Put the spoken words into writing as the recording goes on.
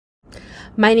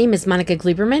My name is Monica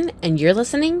Gleiberman, and you're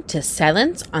listening to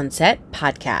Silence on Set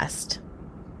Podcast.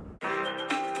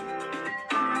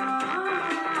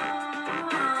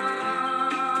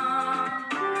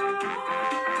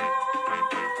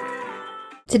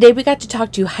 Today we got to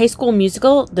talk to High School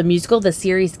Musical, the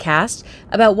series cast,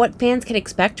 about what fans can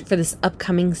expect for this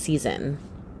upcoming season.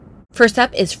 First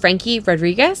up is Frankie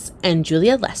Rodriguez and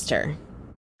Julia Lester.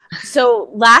 So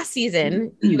last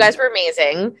season, you guys were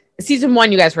amazing. Season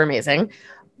 1, you guys were amazing.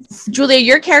 Julia,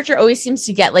 your character always seems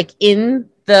to get in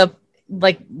the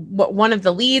one of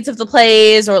the leads of the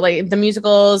plays or the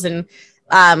musicals, and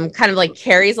kind of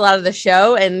carries a lot of the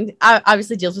show, and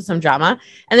obviously deals with some drama.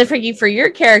 And then Frankie, for your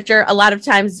character, a lot of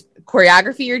times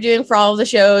choreography you're doing for all of the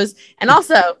shows, and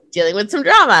also dealing with some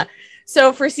drama.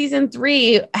 So for season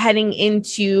 3, heading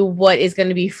into what is going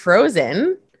to be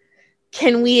Frozen,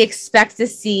 can we expect to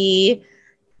see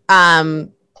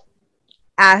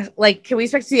can we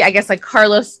expect to see, I guess,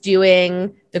 Carlos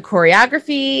doing the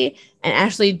choreography and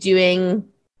Ashley doing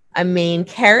a main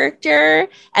character?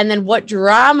 And then what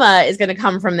drama is going to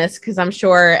come from this? Because I'm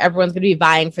sure everyone's going to be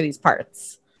vying for these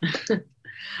parts.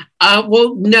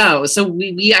 Well, no. So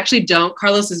we actually don't.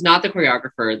 Carlos is not the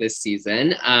choreographer this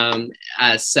season.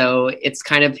 So it's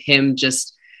kind of him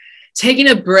just taking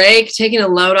a break, taking a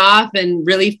load off, and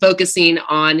really focusing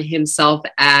on himself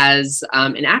as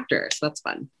an actor. So that's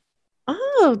fun.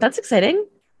 Oh, that's exciting.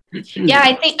 Yeah,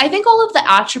 I think all of the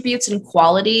attributes and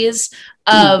qualities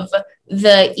of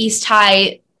the East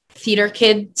High theater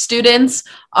kid students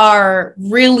are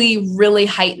really, really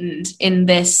heightened in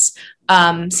this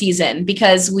season,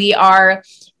 because we are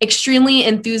extremely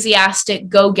enthusiastic,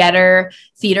 go-getter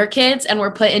theater kids, and we're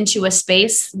put into a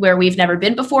space where we've never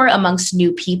been before amongst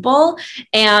new people.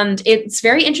 And it's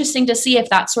very interesting to see if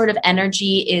that sort of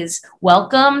energy is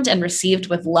welcomed and received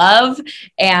with love.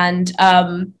 And,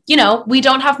 we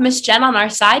don't have Miss Jen on our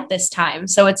side this time.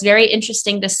 So it's very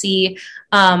interesting to see,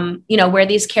 where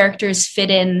these characters fit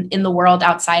in the world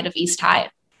outside of East High.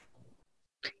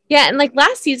 Yeah, and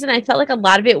last season, I felt like a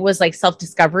lot of it was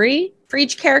self-discovery for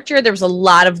each character. There was a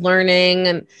lot of learning.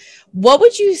 And what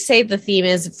would you say the theme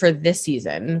is for this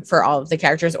season for all of the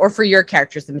characters, or for your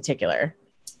characters in particular?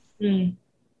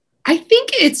 I think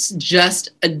it's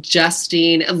just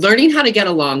adjusting, learning how to get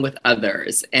along with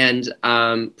others, and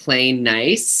playing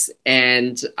nice,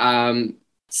 and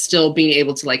still being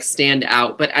able to stand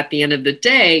out. But at the end of the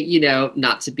day,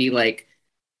 not to be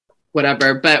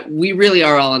whatever, but we really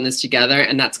are all in this together.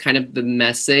 And that's kind of the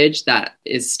message that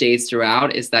stays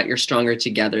throughout, is that you're stronger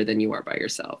together than you are by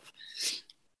yourself.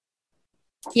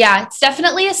 Yeah, it's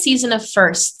definitely a season of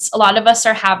firsts. A lot of us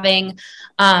are having,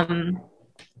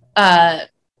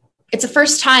 it's a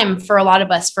first time for a lot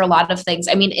of us for a lot of things.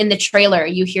 I mean, in the trailer,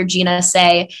 you hear Gina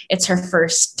say it's her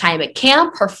first time at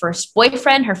camp, her first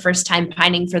boyfriend, her first time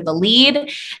pining for the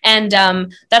lead. And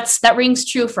that rings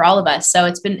true for all of us. So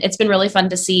it's been really fun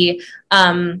to see,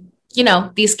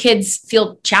 these kids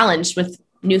feel challenged with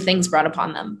new things brought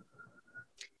upon them.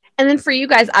 And then for you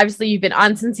guys, obviously you've been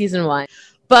on since season 1,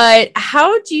 but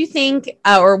how do you think,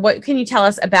 or what can you tell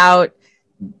us about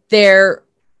their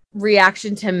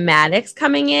reaction to Maddox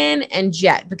coming in and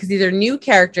Jet? Because these are new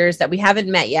characters that we haven't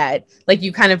met yet, like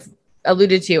you kind of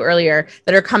alluded to earlier,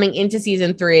 that are coming into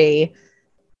season 3,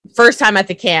 first time at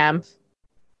the camp.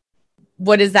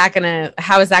 How is that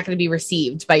gonna be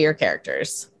received by your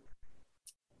characters?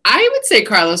 I would say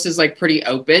Carlos is pretty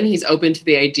open. He's open to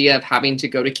the idea of having to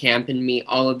go to camp and meet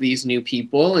all of these new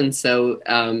people, and so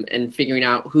and figuring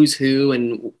out who's who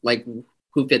and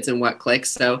who fits in what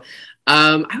cliques. So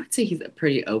I would say he's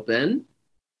pretty open.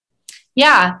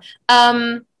 Yeah.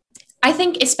 I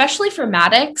think especially for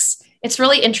Maddox, it's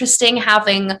really interesting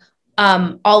having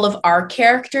all of our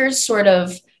characters sort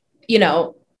of,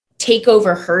 take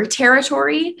over her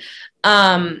territory.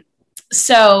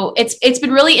 So it's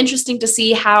been really interesting to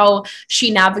see how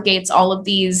she navigates all of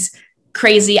these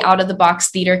crazy out of the box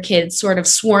theater kids sort of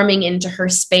swarming into her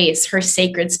space, her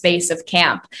sacred space of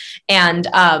camp. And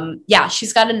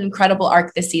she's got an incredible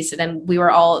arc this season. And we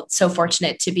were all so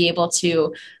fortunate to be able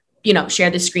to, share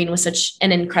the screen with such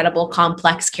an incredible,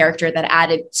 complex character that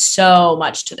added so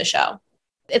much to the show.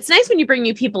 It's nice when you bring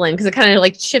new people in, because it kind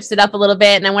of shifts it up a little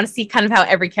bit, and I want to see kind of how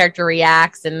every character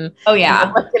reacts, and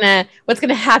what's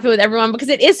gonna happen with everyone, because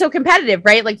it is so competitive,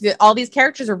 right? All these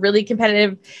characters are really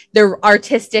competitive. They're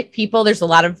artistic people. There's a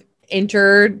lot of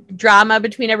drama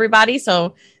between everybody,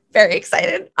 so very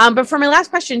excited. But for my last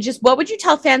question, just what would you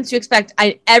tell fans to expect?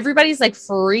 Everybody's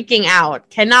freaking out,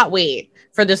 cannot wait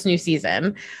for this new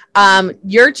season.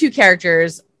 Your two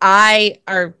characters, I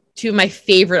are two of my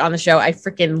favorite on the show. I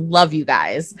freaking love you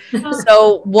guys.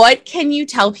 So what can you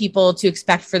tell people to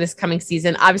expect for this coming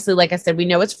season? Obviously, like I said, we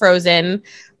know it's Frozen,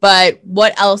 but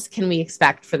what else can we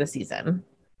expect for the season?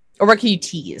 Or what can you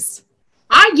tease?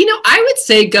 I would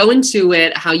say go into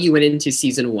it how you went into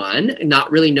season 1,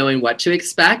 not really knowing what to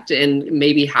expect and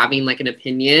maybe having like an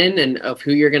opinion and of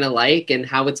who you're going to like and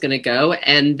how it's going to go.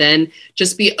 And then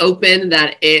just be open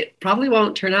that it probably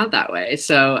won't turn out that way.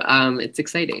 So it's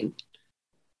exciting.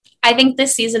 I think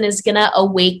this season is going to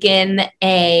awaken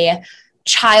a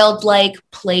childlike,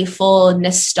 playful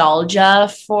nostalgia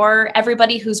for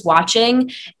everybody who's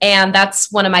watching. And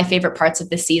that's one of my favorite parts of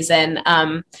the season.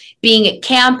 Being at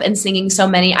camp and singing so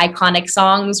many iconic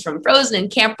songs from Frozen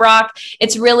and Camp Rock.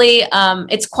 It's really,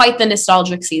 it's quite the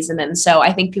nostalgic season. And so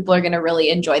I think people are going to really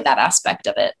enjoy that aspect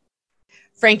of it.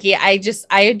 Frankie, I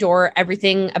adore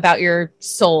everything about your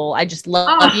soul. I just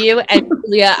love you. And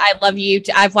Leah, I love you.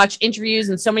 I've watched interviews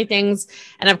and so many things,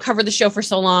 and I've covered the show for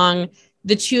so long.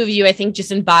 The two of you, I think,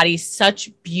 just embody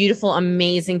such beautiful,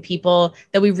 amazing people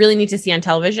that we really need to see on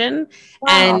television. Wow.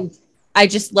 And I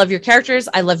just love your characters.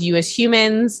 I love you as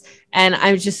humans. And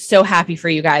I'm just so happy for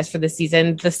you guys for this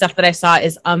season. The stuff that I saw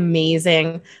is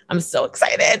amazing. I'm so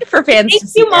excited for fans to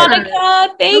see. Thank you,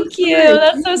 Monica. Thank you.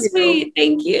 That's so sweet.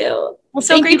 Thank you. Well,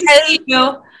 so great to see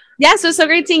you. Yeah, so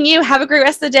great seeing you. Have a great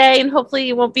rest of the day, and hopefully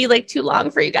it won't be like too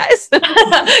long for you guys.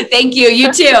 Thank you.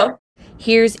 You too.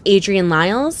 Here's Adrienne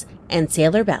Lyles and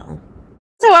Sailor Bell.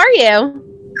 How are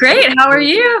you? Great. How are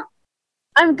you?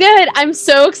 I'm good. I'm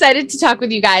so excited to talk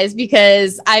with you guys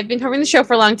because I've been covering the show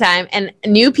for a long time, and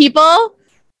new people,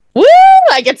 woo!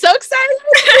 I get so excited.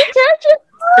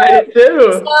 I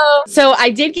do. So I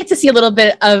did get to see a little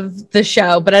bit of the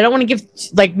show, but I don't want to give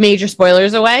like major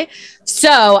spoilers away.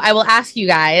 So I will ask you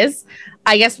guys,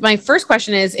 I guess my first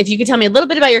question is if you could tell me a little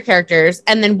bit about your characters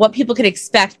and then what people could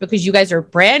expect, because you guys are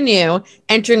brand new,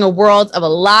 entering a world of a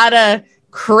lot of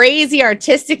crazy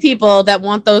artistic people that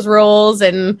want those roles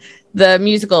and the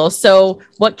musical. So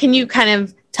what can you kind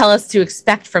of tell us to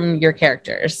expect from your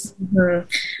characters? Mm-hmm.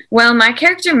 Well, my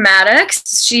character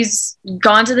Maddox, she's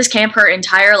gone to this camp her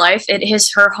entire life. It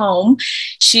is her home.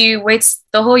 She waits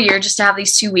the whole year just to have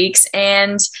these 2 weeks,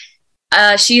 and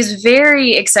she's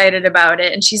very excited about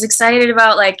it. And she's excited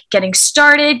about like getting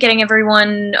started, getting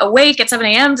everyone awake at 7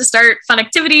 a.m. to start fun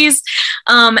activities.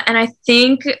 And I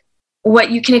think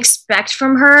what you can expect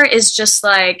from her is just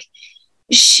like,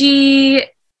 she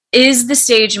is the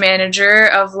stage manager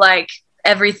of like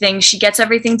everything. She gets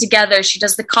everything together. She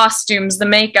does the costumes, the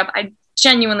makeup. I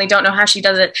genuinely don't know how she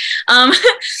does it.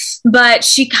 But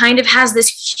she kind of has this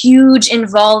huge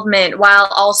involvement while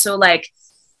also like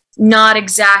not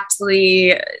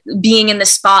exactly being in the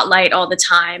spotlight all the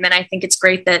time. And I think it's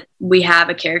great that we have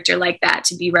a character like that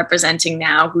to be representing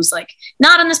now, who's like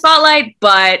not in the spotlight,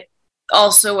 but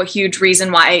also a huge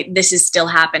reason why this is still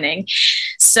happening.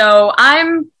 So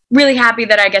I'm really happy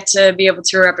that I get to be able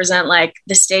to represent like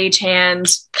the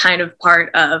stagehand kind of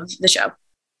part of the show.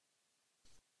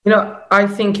 You know, I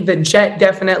think that Jet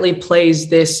definitely plays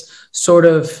this sort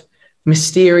of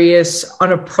mysterious,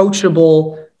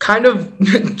 unapproachable kind of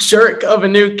jerk of a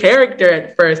new character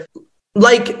at first.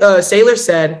 Like Sailor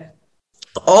said,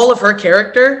 all of her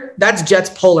character, that's Jet's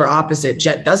polar opposite.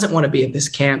 Jet doesn't want to be at this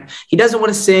camp. He doesn't want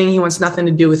to sing. He wants nothing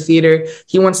to do with theater.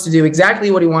 He wants to do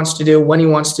exactly what he wants to do when he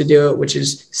wants to do it, which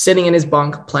is sitting in his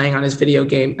bunk, playing on his video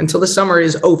game until the summer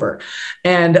is over.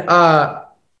 And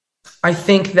I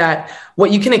think that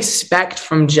what you can expect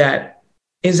from Jet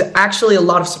is actually a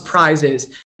lot of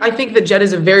surprises. I think that Jet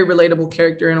is a very relatable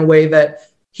character in a way that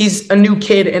he's a new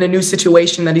kid in a new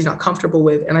situation that he's not comfortable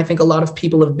with. And I think a lot of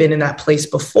people have been in that place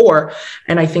before.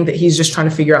 And I think that he's just trying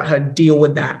to figure out how to deal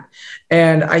with that.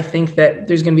 And I think that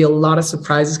there's going to be a lot of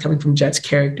surprises coming from Jet's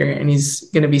character. And he's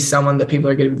going to be someone that people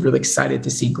are going to be really excited to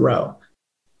see grow.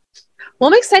 Well,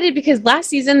 I'm excited because last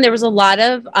season there was a lot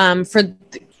of,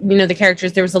 the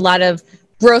characters, there was a lot of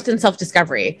growth and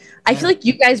self-discovery. I feel like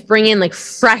you guys bring in like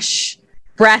fresh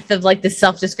breath of like the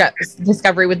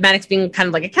self-discovery with Maddox being kind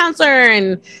of like a counselor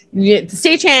and the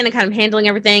stagehand and kind of handling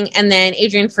everything. And then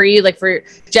Adrienne, for you, like for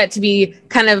Jet to be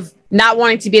kind of not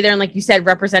wanting to be there and like you said,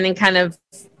 representing kind of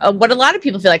what a lot of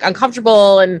people feel like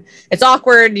uncomfortable and it's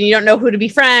awkward and you don't know who to be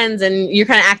friends and you're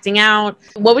kind of acting out.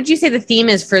 What would you say the theme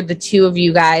is for the two of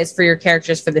you guys for your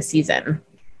characters for this season?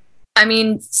 I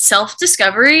mean,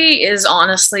 self-discovery is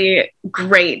honestly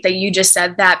great that you just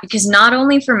said that, because not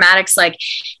only for Maddox, like,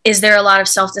 is there a lot of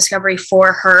self-discovery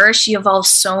for her? She evolves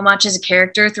so much as a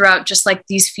character throughout just like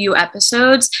these few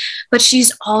episodes, but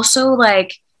she's also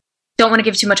like, don't want to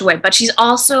give too much away, but she's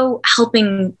also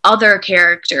helping other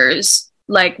characters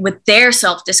like with their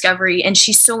self-discovery, and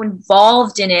she's so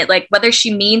involved in it, like whether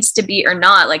she means to be or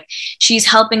not, like she's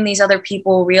helping these other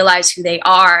people realize who they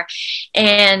are.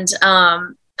 And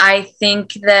I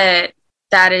think that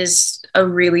is a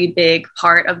really big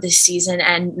part of this season,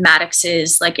 and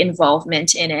Maddox's like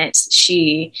involvement in it.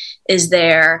 She is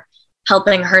there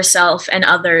helping herself and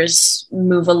others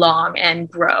move along and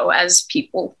grow as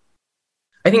people.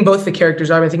 I think both the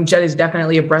characters are. I think Jet is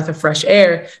definitely a breath of fresh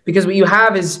air, because what you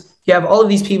have is you have all of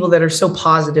these people that are so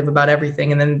positive about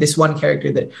everything, and then this one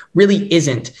character that really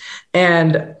isn't.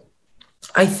 And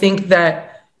I think that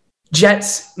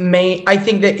I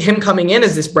think that him coming in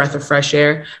as this breath of fresh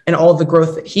air and all the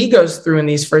growth that he goes through in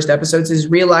these first episodes is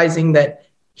realizing that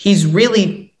he's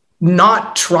really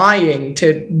not trying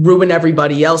to ruin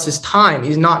everybody else's time.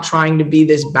 He's not trying to be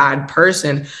this bad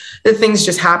person. That things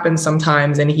just happen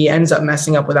sometimes, and he ends up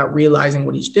messing up without realizing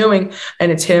what he's doing.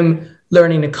 And it's him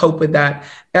learning to cope with that.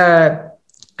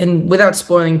 And without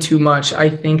spoiling too much, I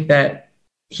think that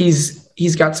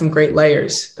he's got some great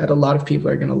layers that a lot of people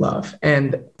are going to love.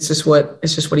 And it's just what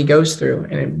he goes through.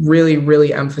 And it really,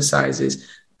 really emphasizes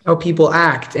how people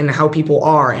act and how people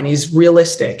are. And he's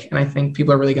realistic. And I think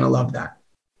people are really going to love that.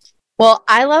 Well,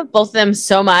 I love both of them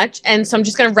so much. And so I'm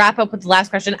just going to wrap up with the last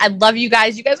question. I love you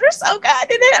guys. You guys were so good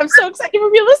in it. I'm so excited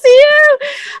for people to see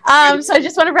you. So I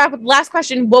just want to wrap with the last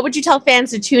question. What would you tell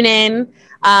fans to tune in?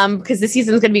 Because this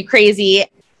season is going to be crazy.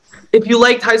 If you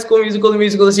liked High School Musical, the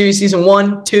musical, the series, season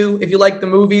 1, 2, if you like the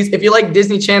movies, if you like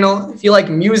Disney Channel, if you like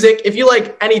music, if you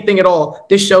like anything at all,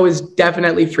 this show is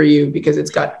definitely for you, because it's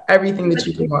got everything that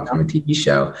you can want from a TV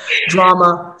show.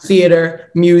 Drama, theater,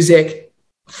 music,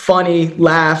 funny,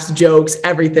 laughs, jokes,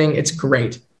 everything. It's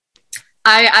great.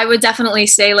 I would definitely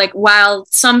say, like, while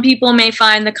some people may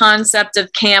find the concept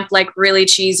of camp like really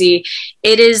cheesy,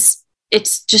 it's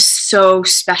just so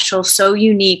special, so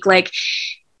unique. Like,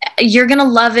 you're going to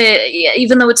love it,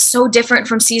 even though it's so different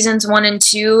from seasons 1 and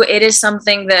 2. It is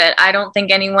something that I don't think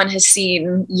anyone has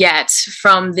seen yet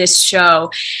from this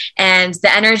show. And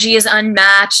the energy is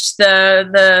unmatched,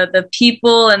 the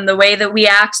people and the way that we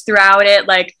act throughout it.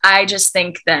 Like, I just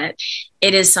think that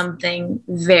it is something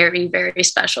very, very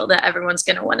special that everyone's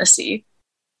going to want to see.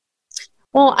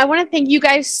 Well, I want to thank you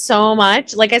guys so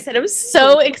much. Like I said, I'm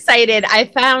so excited. I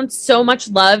found so much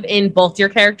love in both your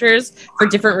characters for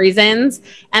different reasons,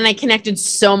 and I connected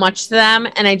so much to them,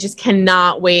 and I just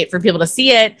cannot wait for people to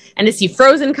see it and to see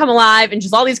Frozen come alive and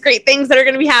just all these great things that are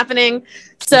going to be happening.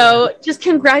 So just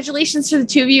congratulations to the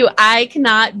two of you. I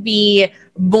cannot be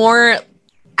more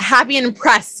happy and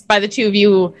impressed by the two of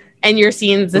you and your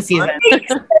scenes this season.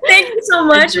 Thank you so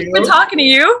much. It's been talking to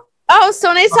you. Oh,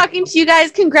 so nice talking to you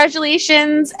guys.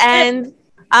 Congratulations. And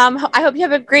I hope you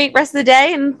have a great rest of the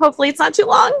day, and hopefully it's not too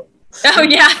long. Oh,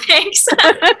 yeah. Thanks.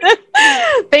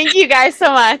 Thank you guys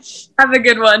so much. Have a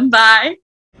good one. Bye.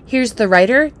 Here's the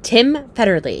writer, Tim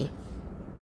Federle.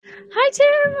 Hi,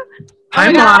 Tim.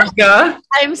 Hi, Monica.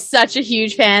 I'm such a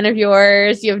huge fan of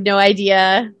yours. You have no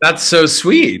idea. That's so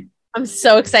sweet. I'm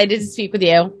so excited to speak with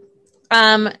you.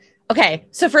 Okay,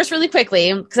 so first, really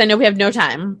quickly, because I know we have no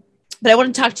time, but I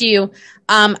want to talk to you.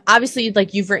 Obviously,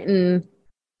 like, you've written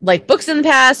like books in the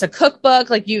past, a cookbook,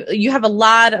 like you have a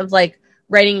lot of like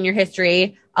writing in your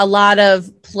history, a lot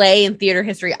of play and theater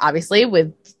history, obviously,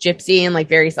 with Gypsy and like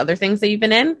various other things that you've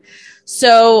been in.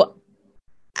 So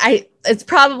it's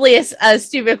probably a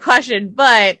stupid question,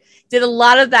 but did a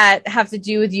lot of that have to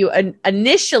do with you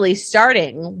initially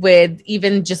starting with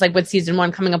even just like with season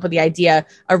 1, coming up with the idea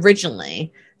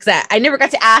originally? Because I never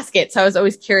got to ask it. So I was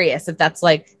always curious if that's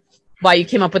like why you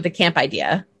came up with the camp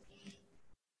idea.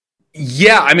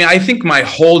 Yeah, I mean, I think my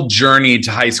whole journey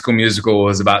to High School Musical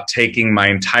was about taking my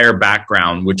entire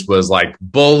background, which was like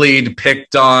bullied,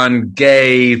 picked on,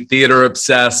 gay, theater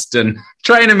obsessed, and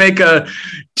trying to make a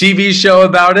TV show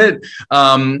about it.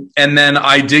 And then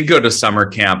I did go to summer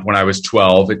camp when I was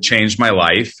 12. It changed my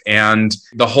life. And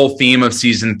the whole theme of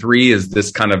season 3 is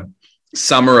this kind of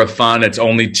summer of fun. It's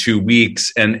only 2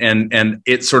 weeks, and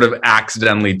it sort of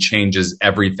accidentally changes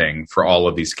everything for all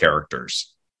of these characters.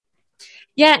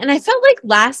 Yeah, and I felt like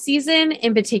last season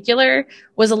in particular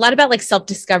was a lot about like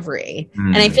self-discovery.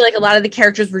 And I feel like a lot of the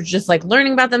characters were just like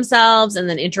learning about themselves and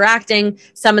then interacting.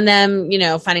 Some of them, you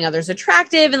know, finding others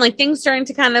attractive and like things starting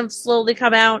to kind of slowly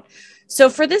come out. So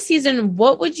for this season,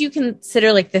 what would you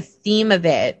consider like the theme of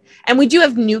it? And we do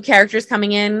have new characters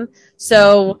coming in.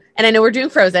 So, and I know we're doing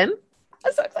Frozen.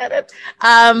 I'm so excited.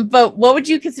 But what would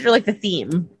you consider like the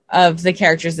theme of the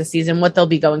characters this season, what they'll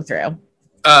be going through?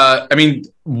 I mean,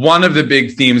 one of the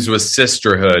big themes was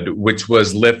sisterhood, which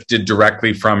was lifted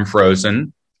directly from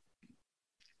Frozen.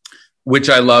 which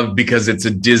I love because it's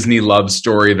a Disney love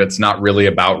story that's not really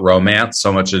about romance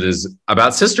so much it is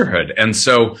about sisterhood. And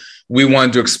so we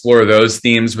wanted to explore those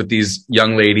themes with these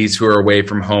young ladies who are away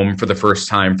from home for the first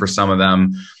time for some of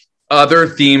them. Other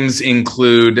themes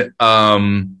include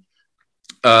no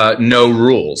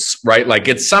rules, right? Like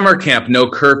it's summer camp, no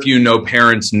curfew, no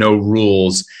parents, no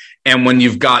rules. And when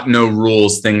you've got no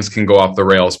rules, things can go off the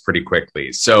rails pretty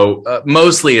quickly. So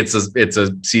mostly it's a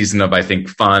season of, I think,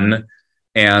 fun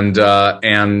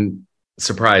and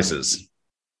surprises.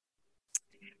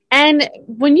 And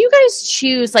when you guys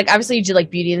choose, like obviously you did like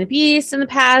Beauty and the Beast in the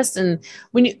past, and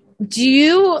do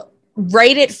you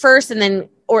write it first and then,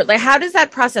 or like how does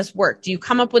that process work? Do you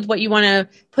come up with what you want to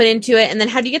put into it, and then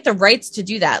how do you get the rights to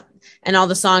do that and all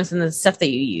the songs and the stuff that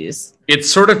you use? It's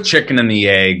sort of chicken and the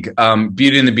egg.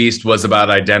 Beauty and the Beast was about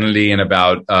identity and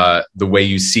about the way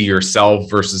you see yourself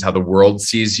versus how the world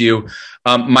sees you.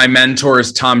 My mentor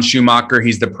is Tom Schumacher.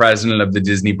 He's the president of the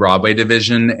Disney Broadway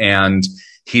division, and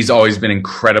he's always been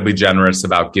incredibly generous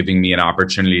about giving me an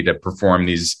opportunity to perform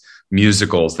these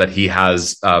musicals that he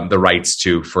has the rights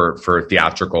to for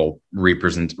theatrical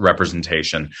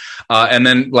representation. And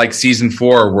then like season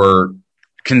 4, we're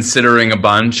considering a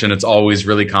bunch, and it's always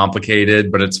really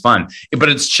complicated, but it's fun. But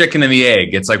it's chicken and the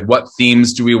egg. It's like, what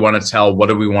themes do we want to tell? What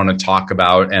do we want to talk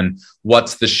about? And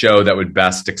what's the show that would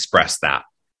best express that?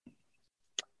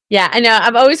 Yeah, I know.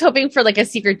 I'm always hoping for like a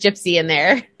secret gypsy in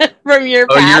there from your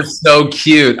past. Oh, you're so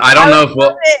cute. I don't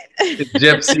know if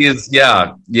Gypsy is,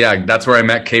 yeah. That's where I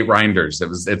met Kate Reinders.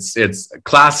 It's a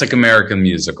classic American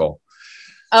musical.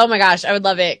 Oh my gosh, I would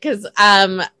love it because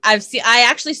I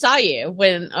actually saw you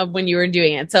when you were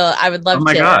doing it, so I would love to. Oh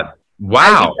my god! Wow,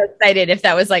 I'd be so excited if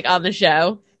that was like on the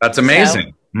show. That's amazing.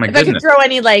 So, my if goodness. I could throw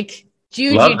any like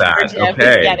juju, love that.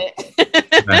 Okay, get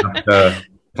it. I have to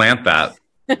plant that.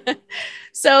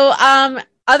 So,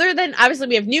 other than obviously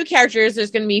we have new characters,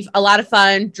 there's going to be a lot of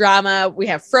fun drama. We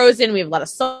have Frozen. We have a lot of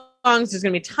songs. There's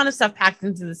going to be a ton of stuff packed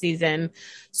into the season.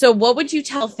 So, what would you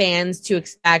tell fans to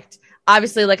expect?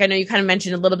 Obviously, like I know you kind of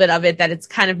mentioned a little bit of it, that it's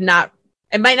kind of not,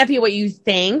 it might not be what you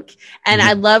think. And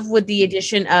I love with the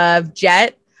addition of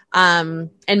Jet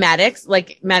and Maddox,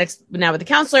 like Maddox now with the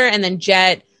counselor, and then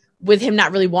Jet with him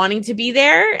not really wanting to be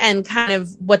there, and kind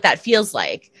of what that feels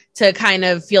like to kind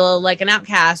of feel like an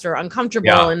outcast or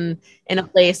uncomfortable in a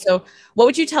place. So what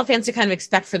would you tell fans to kind of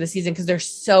expect for the season? Because they're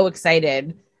so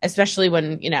excited, especially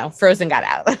when, Frozen got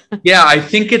out. Yeah, I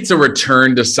think it's a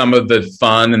return to some of the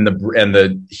fun and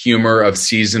the humor of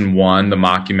season 1, the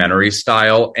mockumentary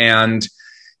style. And,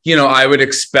 I would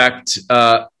expect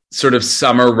sort of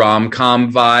summer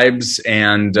rom-com vibes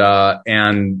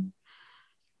and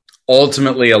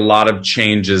ultimately a lot of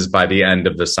changes by the end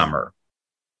of the summer.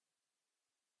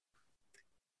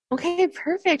 Okay,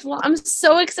 perfect. Well, I'm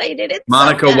so excited.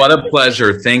 Monica, what a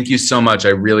pleasure. Thank you so much. I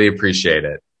really appreciate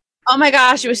it. Oh my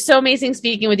gosh, it was so amazing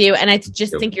speaking with you, and I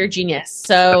just think you're a genius.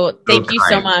 So thank you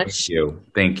so much.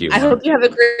 Thank you. I hope you have a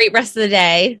great rest of the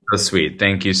day. So sweet.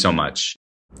 Thank you so much.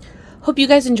 Hope you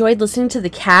guys enjoyed listening to the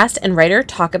cast and writer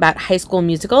talk about High School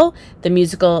Musical,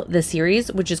 the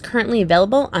series, which is currently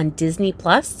available on Disney+.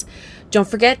 Don't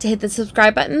forget to hit the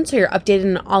subscribe button so you're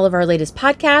updated on all of our latest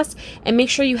podcasts, and make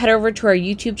sure you head over to our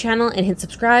YouTube channel and hit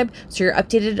subscribe so you're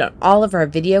updated on all of our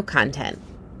video content.